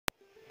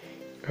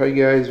Hi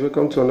guys,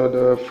 welcome to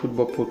another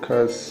football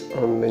podcast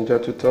on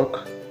Ninja to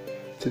Talk.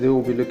 Today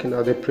we'll be looking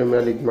at the Premier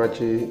League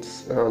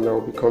matches and I'll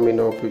be coming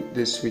up with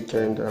this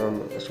weekend.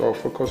 So our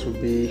focus will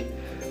be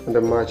on the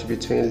match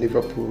between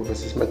Liverpool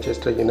versus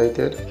Manchester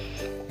United.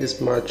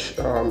 This match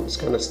is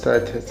going to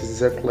start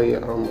exactly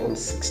on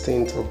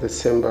 16th of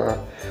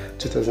December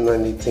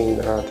 2018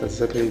 at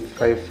exactly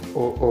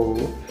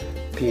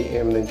 5:00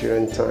 p.m.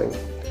 Nigerian time.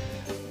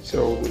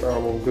 So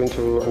I'm going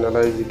to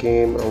analyze the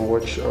game and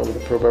watch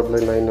the probable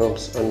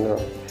lineups and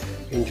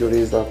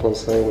injuries that are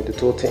concerned with the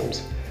two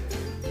teams.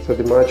 So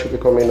the match will be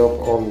coming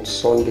up on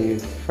Sunday,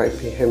 5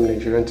 p.m.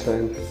 Nigerian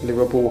time.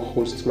 Liverpool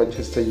hosts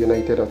Manchester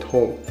United at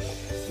home.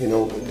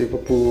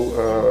 Liverpool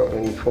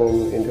in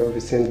form in their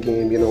recent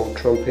game,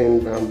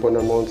 trumping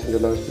Bournemouth in the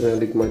last Premier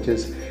League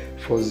matches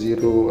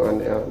 4-0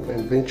 and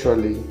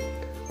eventually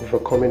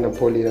overcoming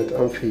Napoli at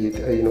Anfield,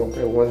 a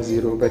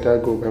 1-0 better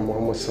goal by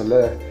Mohamed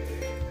Salah.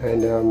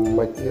 And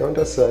the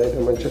other side,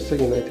 Manchester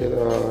United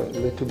are a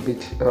little bit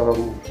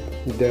down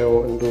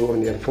and low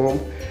on their form.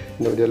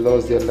 They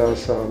lost their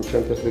last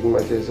Champions League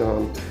matches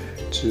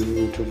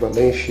to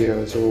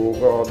Valencia, so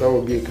that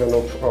will be kind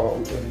of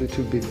a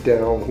little bit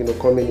down.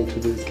 Coming into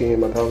this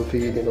game at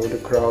Anfield, the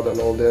crowd and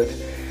all that.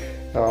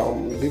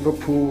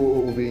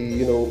 Liverpool will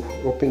be,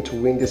 hoping to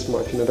win this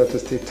match in order to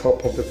stay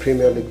top of the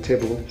Premier League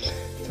table.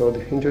 So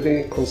the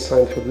injury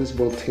concern for these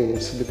both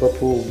teams,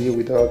 Liverpool will be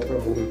without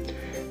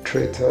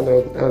Trent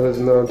Arnold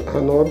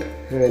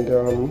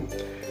and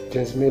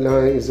James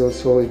Miller is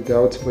also a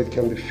doubt, but it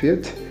can be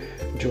fit.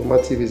 Joe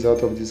Matip is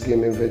out of this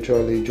game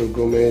eventually. Joe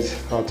Gomez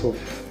out of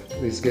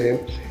this game.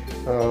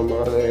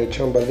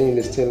 Chamberlain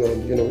is still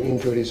on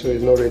injury, so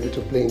he's not ready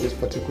to play in this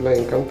particular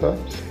encounter.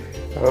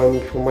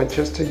 For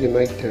Manchester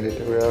United,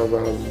 we have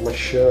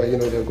Martial,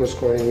 their goal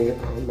scoring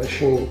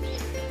machine,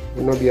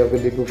 will not be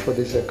available for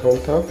this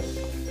encounter.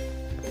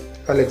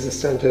 Alexis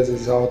Sanchez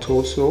is out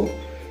also.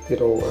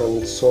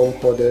 And some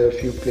other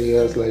few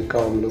players like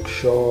Luke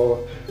Shaw,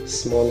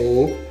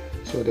 Smalling,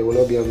 so they will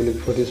not be available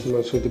for this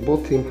match. So the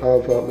both teams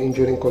have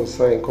injury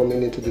concern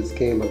coming into this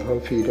game at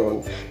Anfield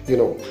on,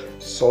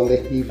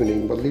 Sunday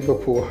evening. But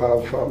Liverpool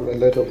have a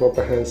lot of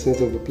upper hand since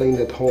they'll be playing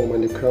at home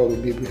and the crowd will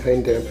be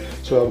behind them.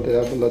 So they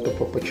have a lot of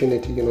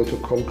opportunity,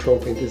 to come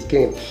trump in this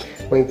game.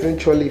 But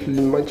eventually, if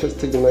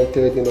Manchester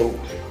United,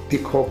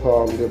 pick up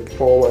the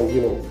form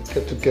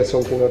and get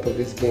something out of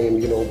this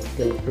game,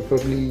 and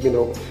probably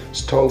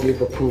stung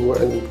Liverpool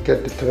and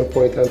get the 3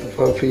 point out of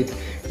Anfield.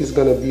 It's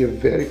going to be a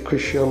very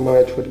crucial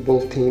match for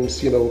both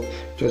teams.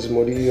 Jose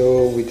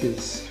Mourinho with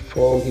his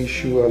form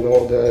issue and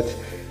all that.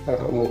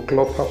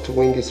 Klopp have to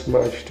win this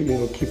match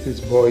to keep his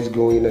boys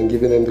going and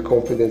giving them the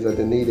confidence that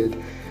they needed.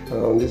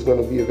 This is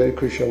going to be a very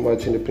crucial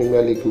match in the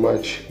Premier League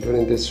match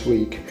during this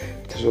week.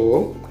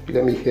 So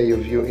let me hear your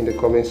view in the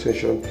comment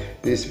section.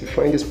 Please, if you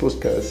find this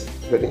podcast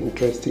very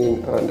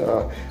interesting and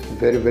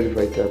very, very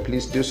vital,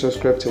 please do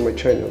subscribe to my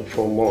channel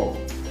for more.